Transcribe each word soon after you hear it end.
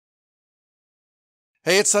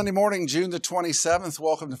Hey, it's Sunday morning, June the 27th.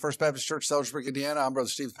 Welcome to First Baptist Church, Sellersburg, Indiana. I'm Brother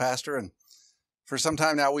Steve, the pastor, and for some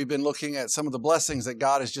time now, we've been looking at some of the blessings that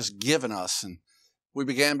God has just given us. And we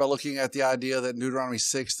began by looking at the idea that in Deuteronomy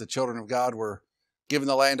 6, the children of God were given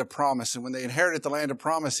the land of promise. And when they inherited the land of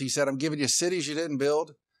promise, he said, I'm giving you cities you didn't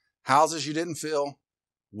build, houses you didn't fill,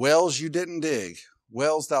 wells you didn't dig,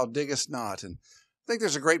 wells thou diggest not. And I think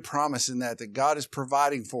there's a great promise in that God is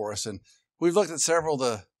providing for us. And we've looked at several of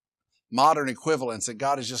the modern equivalents that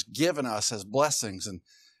God has just given us as blessings. And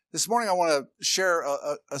this morning I want to share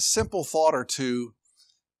a simple thought or two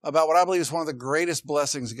about what I believe is one of the greatest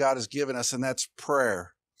blessings God has given us, and that's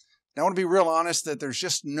prayer. Now I want to be real honest that there's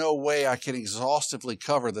just no way I can exhaustively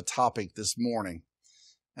cover the topic this morning.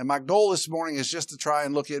 And my goal this morning is just to try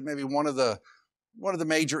and look at maybe one of the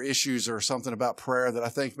major issues or something about prayer that I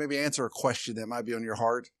think maybe answer a question that might be on your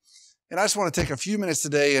heart. And I just want to take a few minutes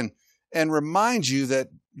today and remind you that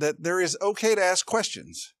there is okay to ask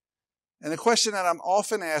questions. And the question that I'm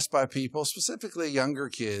often asked by people, specifically younger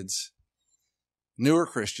kids, newer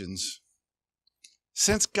Christians,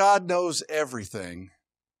 since God knows everything,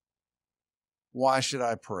 why should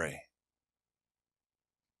I pray?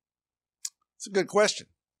 It's a good question.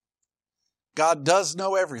 God does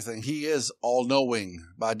know everything. He is all-knowing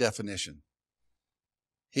by definition.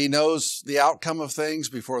 He knows the outcome of things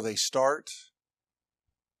before they start.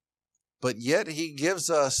 But yet he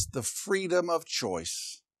gives us the freedom of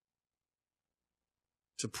choice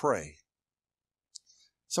to pray.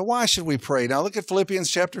 So why should we pray? Now look at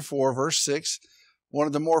Philippians chapter 4, verse 6, one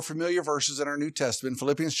of the more familiar verses in our New Testament.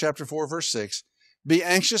 Philippians chapter 4, verse 6. Be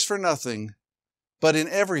anxious for nothing, but in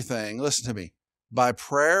everything, listen to me, by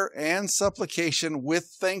prayer and supplication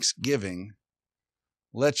with thanksgiving,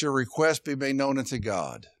 let your requests be made known unto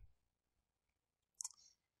God.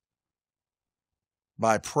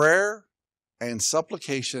 By prayer and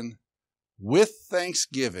supplication with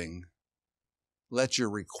thanksgiving, let your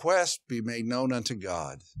request be made known unto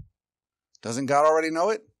God. Doesn't God already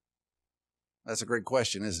know it? That's a great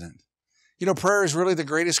question, isn't it? You know, prayer is really the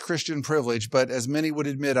greatest Christian privilege, but as many would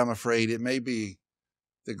admit, I'm afraid, it may be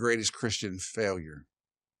the greatest Christian failure.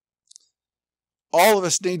 All of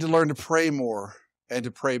us need to learn to pray more and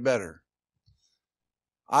to pray better.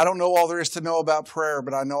 I don't know all there is to know about prayer,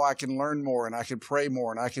 but I know I can learn more and I can pray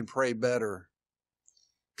more and I can pray better.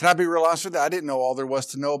 Can I be real honest with you? I didn't know all there was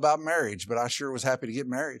to know about marriage, but I sure was happy to get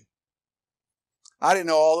married. I didn't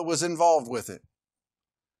know all that was involved with it.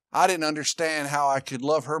 I didn't understand how I could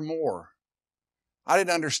love her more. I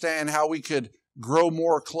didn't understand how we could grow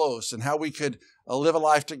more close and how we could live a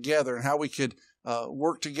life together and how we could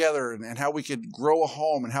work together and how we could grow a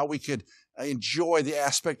home and how we could enjoy the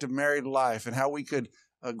aspect of married life and how we could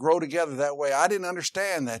grow together that way. I didn't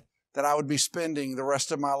understand that I would be spending the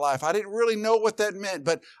rest of my life. I didn't really know what that meant,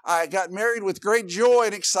 but I got married with great joy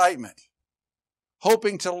and excitement,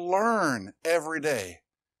 hoping to learn every day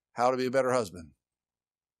how to be a better husband.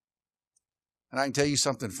 And I can tell you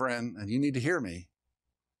something, friend, and you need to hear me.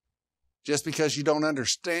 Just because you don't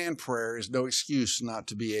understand prayer is no excuse not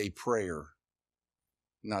to be a prayer,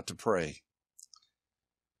 not to pray.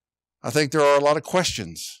 I think there are a lot of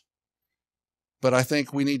questions. But I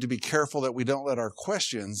think we need to be careful that we don't let our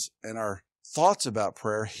questions and our thoughts about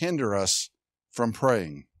prayer hinder us from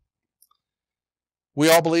praying. We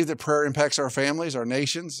all believe that prayer impacts our families, our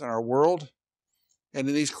nations, and our world. And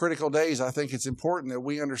in these critical days, I think it's important that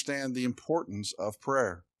we understand the importance of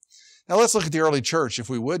prayer. Now let's look at the early church, if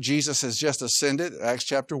we would. Jesus has just ascended, Acts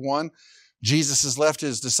chapter 1. Jesus has left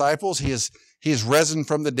his disciples. He has risen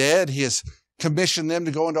from the dead. He has commissioned them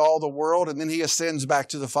to go into all the world, and then he ascends back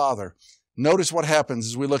to the Father. Notice what happens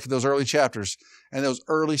as we look at those early chapters and those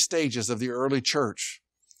early stages of the early church.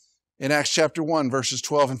 In Acts chapter 1, verses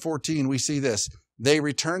 12 and 14, we see this. They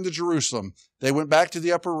returned to Jerusalem. They went back to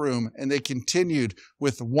the upper room, and they continued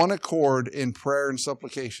with one accord in prayer and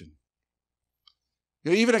supplication.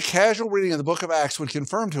 You know, even a casual reading of the book of Acts would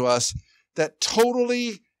confirm to us that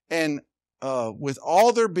totally and with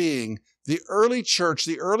all their being, the early church,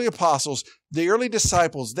 the early apostles, the early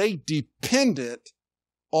disciples, they depended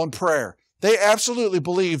on prayer. They absolutely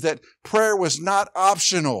believed that prayer was not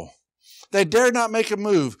optional. They dared not make a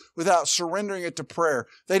move without surrendering it to prayer.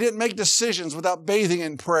 They didn't make decisions without bathing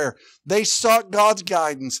in prayer. They sought God's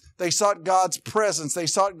guidance. They sought God's presence. They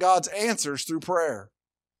sought God's answers through prayer.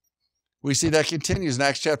 We see that continues in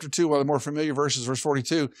Acts chapter 2, one of the more familiar verses, verse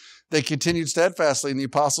 42. They continued steadfastly in the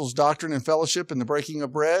apostles' doctrine and fellowship, in the breaking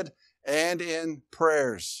of bread, and in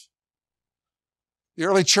prayers. The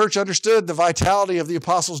early church understood the vitality of the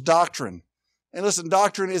apostles' doctrine. And listen,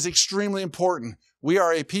 doctrine is extremely important. We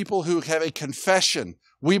are a people who have a confession.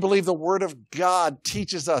 We believe the Word of God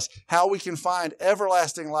teaches us how we can find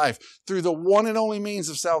everlasting life through the one and only means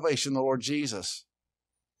of salvation, the Lord Jesus.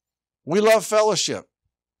 We love fellowship.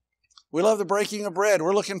 We love the breaking of bread.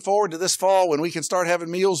 We're looking forward to this fall when we can start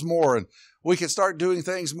having meals more and we can start doing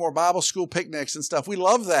things more, Bible school picnics and stuff. We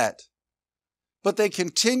love that. But they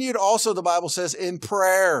continued also, the Bible says, in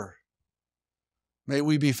prayer. May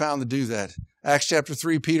we be found to do that. Acts chapter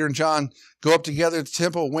 3, Peter and John go up together at the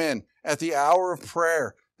temple when? At the hour of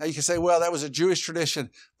prayer. Now you can say, well, that was a Jewish tradition,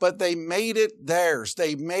 but they made it theirs.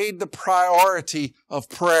 They made the priority of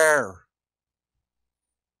prayer.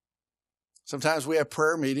 Sometimes we have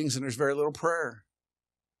prayer meetings and there's very little prayer.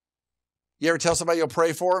 You ever tell somebody you'll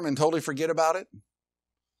pray for them and totally forget about it?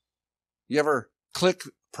 You ever click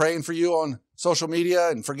praying for you on social media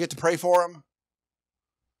and forget to pray for them?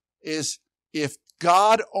 Is if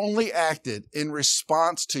God only acted in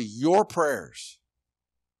response to your prayers,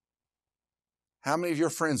 how many of your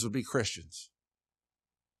friends would be Christians?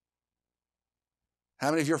 How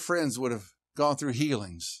many of your friends would have gone through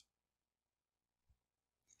healings?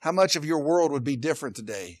 How much of your world would be different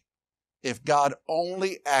today if God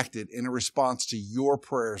only acted in a response to your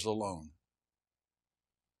prayers alone?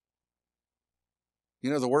 You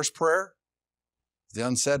know the worst prayer? The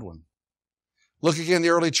unsaid one. Look again in the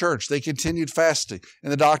early church. They continued fasting.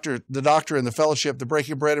 And the doctrine, the fellowship, the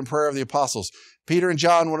breaking bread and prayer of the apostles. Peter and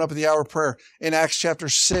John went up at the hour of prayer. In Acts chapter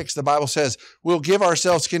 6, the Bible says, we'll give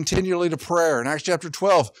ourselves continually to prayer. In Acts chapter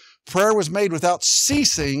 12, prayer was made without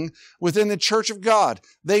ceasing within the church of God.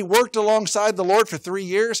 They worked alongside the Lord for 3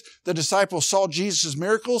 years. The disciples saw Jesus'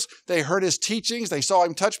 miracles. They heard his teachings. They saw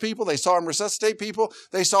him touch people. They saw him resuscitate people.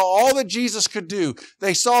 They saw all that Jesus could do.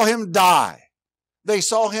 They saw him die. They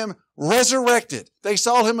saw him resurrected. They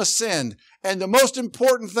saw him ascend. And the most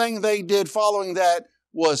important thing they did following that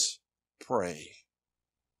was pray.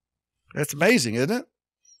 That's amazing, isn't it?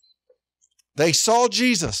 They saw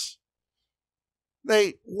Jesus.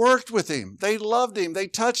 They worked with him. They loved him. They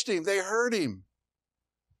touched him. They heard him.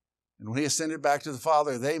 And when he ascended back to the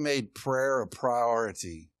Father, they made prayer a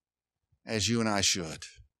priority, as you and I should.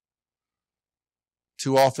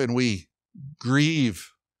 Too often we grieve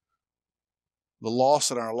the loss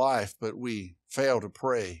in our life, but we fail to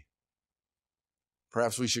pray.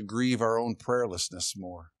 Perhaps we should grieve our own prayerlessness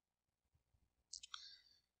more.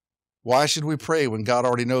 Why should we pray when God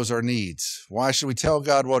already knows our needs? Why should we tell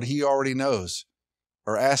God what he already knows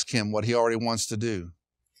or ask him what he already wants to do?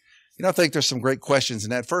 You know, I think there's some great questions in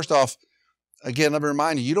that. First off, again, let me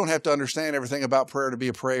remind you, you don't have to understand everything about prayer to be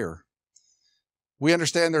a prayer. We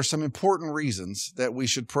understand there's some important reasons that we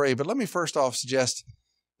should pray, but let me first off suggest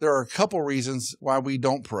there are a couple reasons why we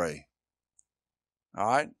don't pray. All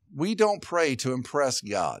right? We don't pray to impress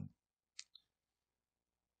God.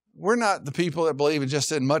 We're not the people that believe in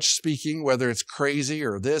just in much speaking, whether it's crazy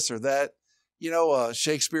or this or that. You know,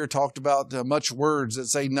 Shakespeare talked about much words that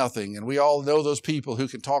say nothing, and we all know those people who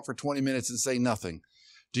can talk for 20 minutes and say nothing.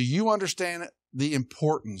 Do you understand the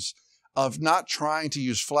importance of not trying to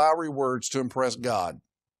use flowery words to impress God?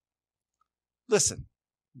 Listen,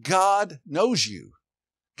 God knows you.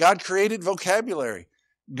 God created vocabulary.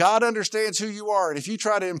 God understands who you are. And if you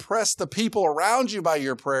try to impress the people around you by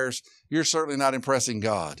your prayers, you're certainly not impressing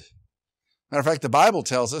God. Matter of fact, the Bible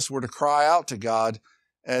tells us we're to cry out to God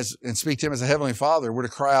and speak to him as a heavenly Father. We're to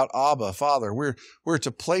cry out, Abba, Father. We're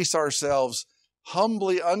to place ourselves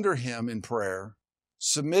humbly under him in prayer,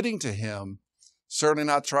 submitting to him, certainly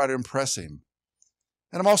not try to impress him.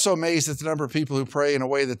 And I'm also amazed at the number of people who pray in a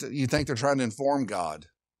way that you think they're trying to inform God.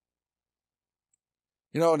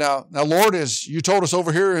 You know, now, Lord, as you told us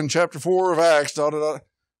over here in chapter 4 of Acts,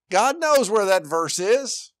 God knows where that verse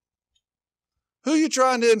is. Who are you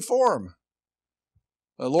trying to inform?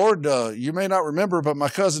 Lord, you may not remember, but my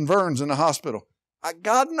cousin Vern's in the hospital.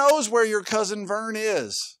 God knows where your cousin Vern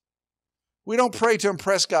is. We don't pray to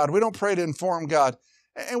impress God. We don't pray to inform God.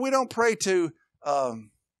 And we don't pray to, I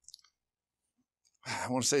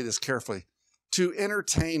want to say this carefully, to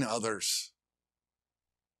entertain others.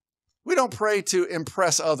 We don't pray to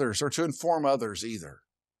impress others or to inform others either.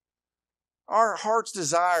 Our heart's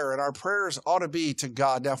desire and our prayers ought to be to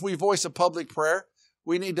God. Now, if we voice a public prayer,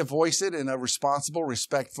 we need to voice it in a responsible,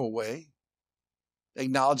 respectful way,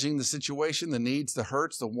 acknowledging the situation, the needs, the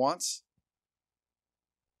hurts, the wants.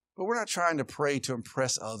 But we're not trying to pray to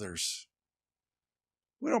impress others.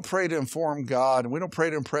 We don't pray to inform God, and we don't pray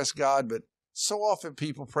to impress God, but so often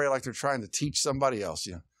people pray like they're trying to teach somebody else,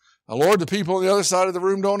 you know. Lord, the people on the other side of the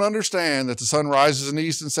room don't understand that the sun rises in the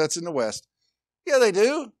east and sets in the west. Yeah, they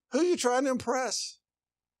do. Who are you trying to impress?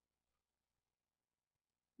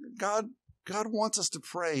 God wants us to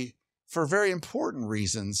pray for very important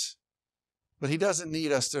reasons, But he doesn't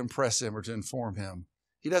need us to impress him or to inform him.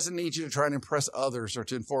 He doesn't need you to try and impress others or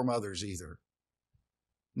to inform others either.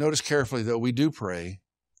 Notice carefully, though, we do pray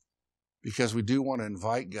because we do want to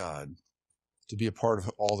invite God to be a part of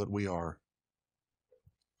all that we are.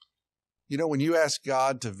 You know, when you ask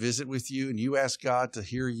God to visit with you and you ask God to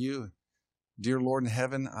hear you, dear Lord in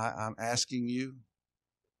heaven, I'm asking you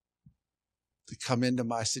to come into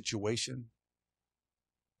my situation.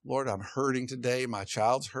 Lord, I'm hurting today. My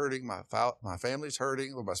child's hurting. My family's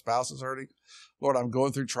hurting. Or my spouse is hurting. Lord, I'm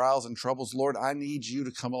going through trials and troubles. Lord, I need you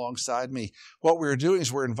to come alongside me. What we're doing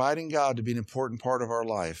is we're inviting God to be an important part of our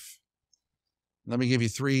life. Let me give you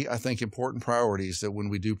 3, I think, important priorities that when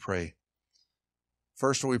we do pray.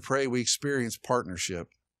 First, when we pray, we experience partnership.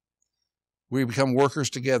 We become workers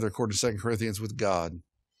together, according to 2 Corinthians, with God.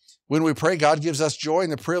 When we pray, God gives us joy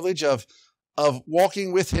and the privilege of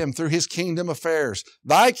walking with him through his kingdom affairs.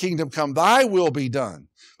 Thy kingdom come, thy will be done.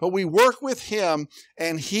 But we work with him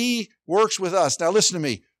and he works with us. Now listen to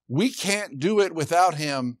me. We can't do it without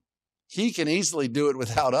him. He can easily do it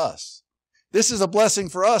without us. This is a blessing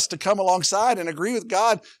for us to come alongside and agree with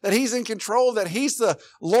God that he's in control, that he's the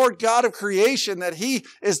Lord God of creation, that he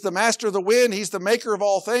is the master of the wind. He's the maker of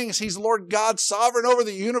all things. He's Lord God, sovereign over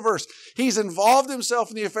the universe. He's involved himself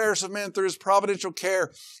in the affairs of men through his providential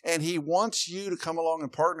care, and he wants you to come along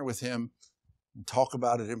and partner with him and talk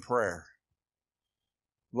about it in prayer.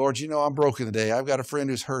 Lord, you know I'm broken today. I've got a friend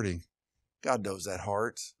who's hurting. God knows that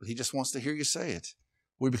heart, but he just wants to hear you say it.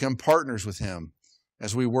 We become partners with him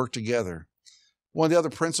as we work together. One of the other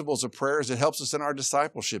principles of prayer is it helps us in our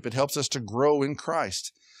discipleship. It helps us to grow in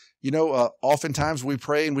Christ. You know, oftentimes we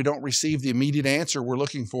pray and we don't receive the immediate answer we're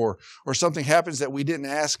looking for, or something happens that we didn't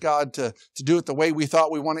ask God to do it the way we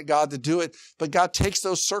thought we wanted God to do it. But God takes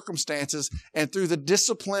those circumstances and through the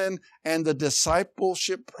discipline and the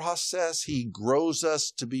discipleship process, he grows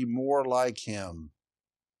us to be more like him.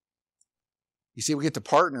 You see, we get to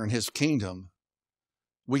partner in his kingdom.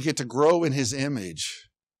 We get to grow in his image.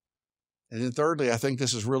 And then thirdly, I think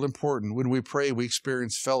this is real important. When we pray, we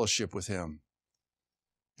experience fellowship with him.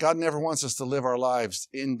 God never wants us to live our lives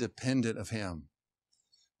independent of him.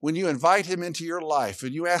 When you invite him into your life,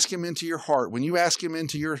 when you ask him into your heart, when you ask him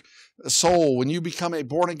into your soul, when you become a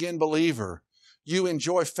born-again believer, you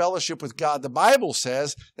enjoy fellowship with God. The Bible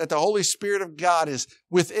says that the Holy Spirit of God is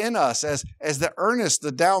within us as the earnest,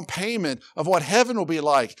 the down payment of what heaven will be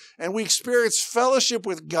like. And we experience fellowship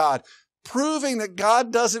with God, proving that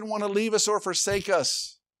God doesn't want to leave us or forsake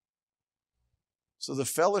us. So the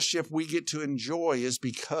fellowship we get to enjoy is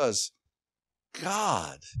because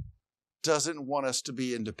God doesn't want us to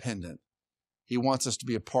be independent. He wants us to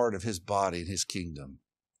be a part of his body and his kingdom.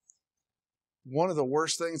 One of the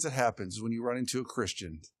worst things that happens when you run into a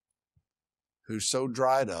Christian who's so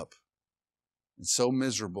dried up and so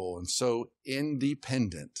miserable and so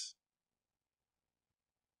independent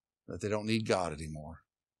that they don't need God anymore.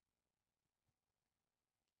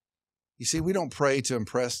 You see, we don't pray to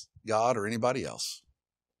impress God or anybody else.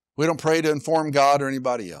 We don't pray to inform God or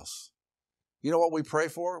anybody else. You know what we pray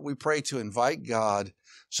for? We pray to invite God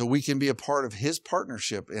so we can be a part of his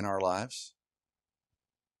partnership in our lives.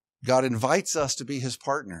 God invites us to be his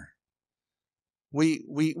partner. We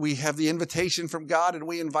have the invitation from God, and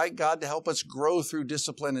we invite God to help us grow through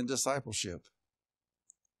discipline and discipleship.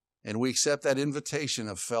 And we accept that invitation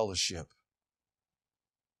of fellowship.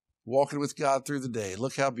 Walking with God through the day.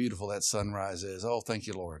 Look how beautiful that sunrise is. Oh, thank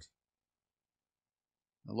you, Lord.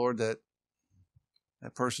 Lord, that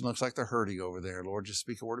person looks like they're hurting over there. Lord, just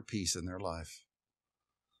speak a word of peace in their life.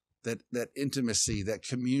 That intimacy, that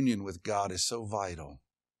communion with God is so vital.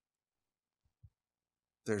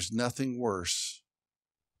 There's nothing worse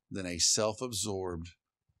than a self-absorbed,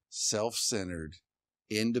 self-centered,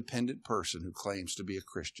 independent person who claims to be a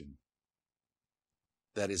Christian.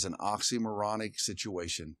 That is an oxymoronic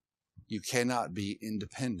situation. You cannot be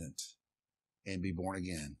independent and be born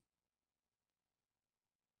again.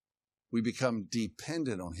 We become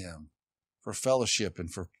dependent on him for fellowship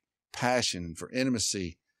and for passion, for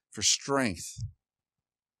intimacy, for strength.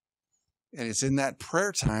 And it's in that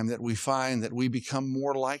prayer time that we find that we become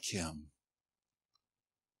more like him.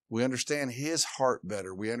 We understand his heart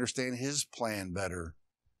better. We understand his plan better.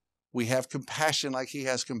 We have compassion like he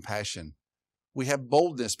has compassion. We have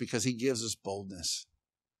boldness because he gives us boldness.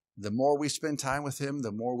 The more we spend time with him,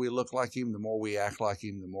 the more we look like him, the more we act like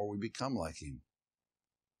him, the more we become like him.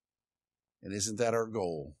 And isn't that our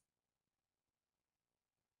goal?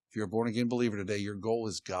 If you're a born-again believer today, your goal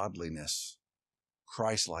is godliness,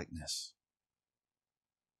 Christ-likeness.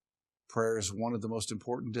 Prayer is one of the most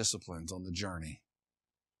important disciplines on the journey.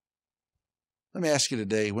 Let me ask you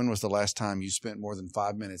today, when was the last time you spent more than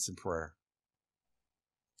 5 minutes in prayer?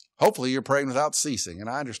 Hopefully you're praying without ceasing, and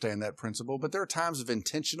I understand that principle, but there are times of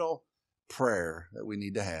intentional prayer that we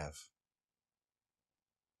need to have.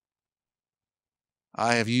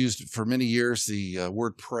 I have used for many years the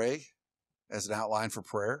word pray as an outline for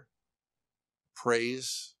prayer.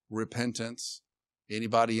 Praise, repentance,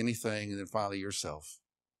 anybody, anything, and then finally yourself.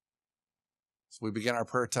 So we begin our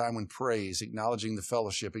prayer time with praise, acknowledging the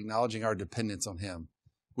fellowship, acknowledging our dependence on Him.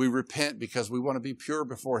 We repent because we want to be pure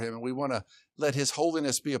before Him, and we want to let His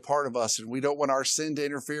holiness be a part of us, and we don't want our sin to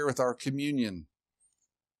interfere with our communion.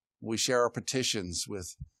 We share our petitions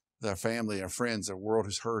with our family, our friends, our world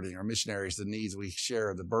who's hurting, our missionaries, the needs we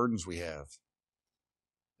share, the burdens we have.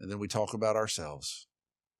 And then we talk about ourselves.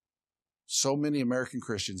 So many American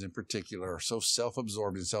Christians in particular are so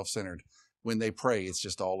self-absorbed and self-centered. When they pray, it's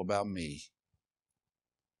just all about me.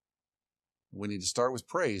 We need to start with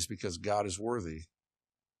praise because God is worthy.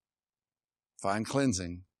 Find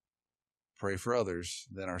cleansing. Pray for others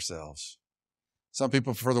than ourselves. Some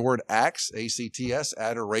people prefer the word acts, A-C-T-S,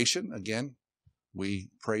 adoration. Again, we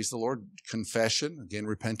praise the Lord. Confession, again,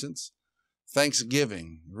 repentance.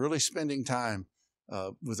 Thanksgiving, really spending time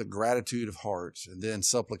with a gratitude of heart. And then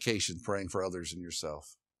supplication, praying for others and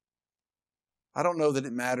yourself. I don't know that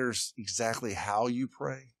it matters exactly how you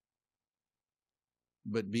pray,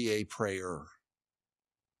 but be a prayer.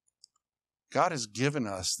 God has given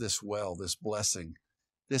us this this blessing,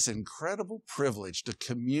 this incredible privilege to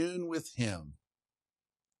commune with Him,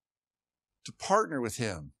 to partner with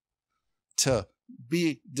Him, to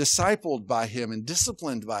be discipled by Him and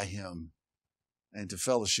disciplined by Him, and to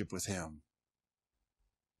fellowship with Him.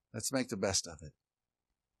 Let's make the best of it.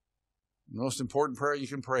 The most important prayer you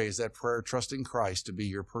can pray is that prayer trusting Christ to be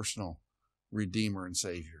your personal Redeemer and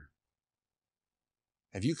Savior.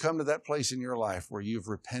 Have you come to that place in your life where you've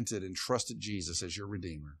repented and trusted Jesus as your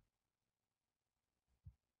Redeemer?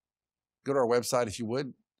 Go to our website, if you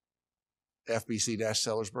would,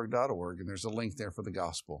 fbc-sellersburg.org, and there's a link there for the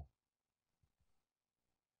gospel.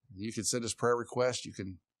 You can send us prayer requests. You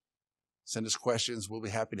can send us questions. We'll be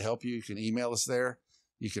happy to help you. You can email us there.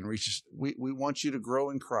 You can reach us. We want you to grow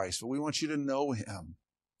in Christ, but we want you to know Him.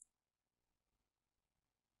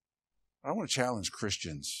 I want to challenge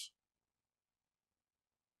Christians.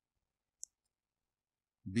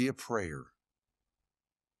 Be a prayer.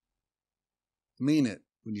 Mean it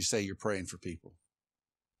when you say you're praying for people.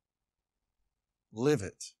 Live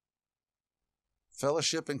it.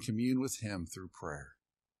 Fellowship and commune with Him through prayer.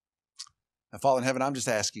 Now, Father in heaven, I'm just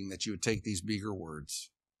asking that you would take these bigger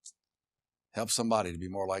words. Help somebody to be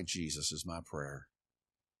more like Jesus is my prayer.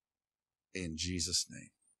 In Jesus'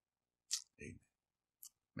 name, amen.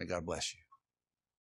 May God bless you.